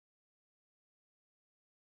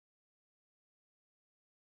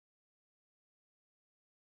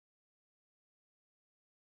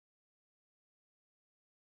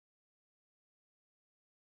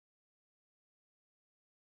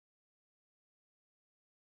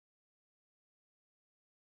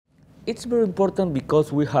It's very important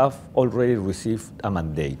because we have already received a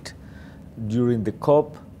mandate during the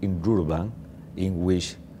COP in Durban, in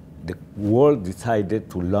which the world decided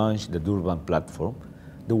to launch the Durban platform.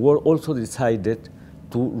 The world also decided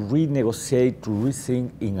to renegotiate, to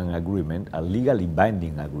rethink in an agreement, a legally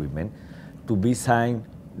binding agreement, to be signed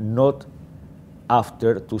not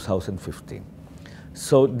after 2015.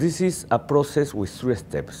 So this is a process with 3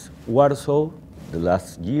 steps: Warsaw the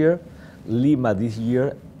last year, Lima this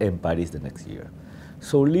year, and Paris the next year.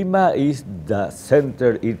 So Lima is the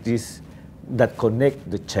center, it is that connect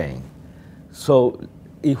the chain. So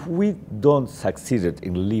if we don't succeed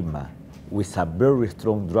in Lima with a very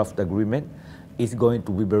strong draft agreement, it's going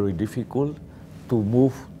to be very difficult to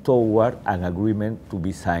move toward an agreement to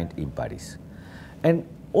be signed in Paris. And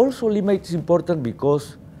also Lima is important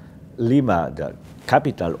because Lima, the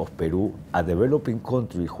capital of Peru, a developing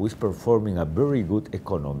country who is performing a very good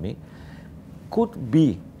economy, could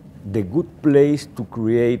be the good place to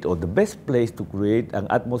create, or the best place to create, an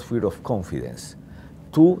atmosphere of confidence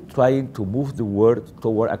to trying to move the world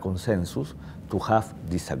toward a consensus to have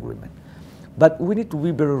this agreement. But we need to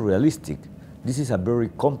be very realistic. This is a very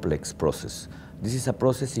complex process. This is a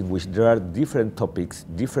process in which there are different topics,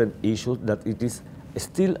 different issues that it is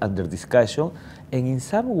still under discussion, and in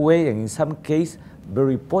some way and in some case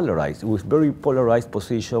very polarized, with very polarized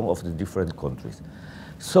position of the different countries.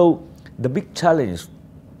 So the big challenge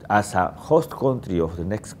as a host country of the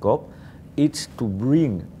next COP is to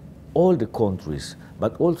bring all the countries,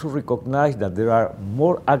 but also recognize that there are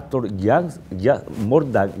more actors, more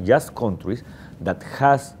than just countries, that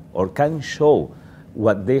has or can show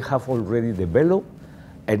what they have already developed,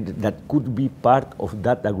 and that could be part of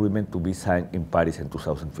that agreement to be signed in Paris in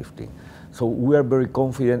 2015. So we are very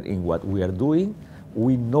confident in what we are doing.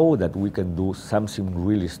 We know that we can do something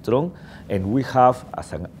really strong, and we have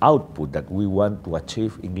as an output that we want to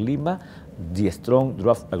achieve in Lima the strong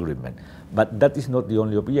draft agreement. But that is not the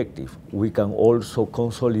only objective. We can also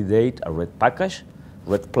consolidate a red package,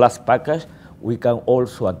 red plus package. We can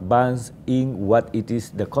also advance in what it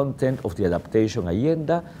is the content of the adaptation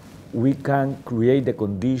agenda. We can create the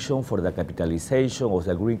condition for the capitalization of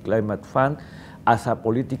the Green Climate Fund as a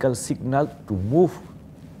political signal to move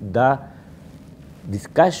the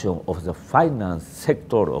discussion of the finance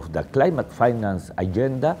sector, of the climate finance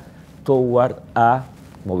agenda, toward a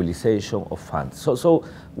mobilization of funds. So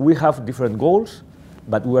we have different goals,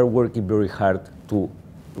 but we are working very hard to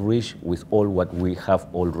reach with all what we have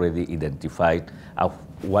already identified of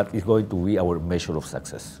what is going to be our measure of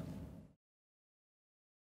success.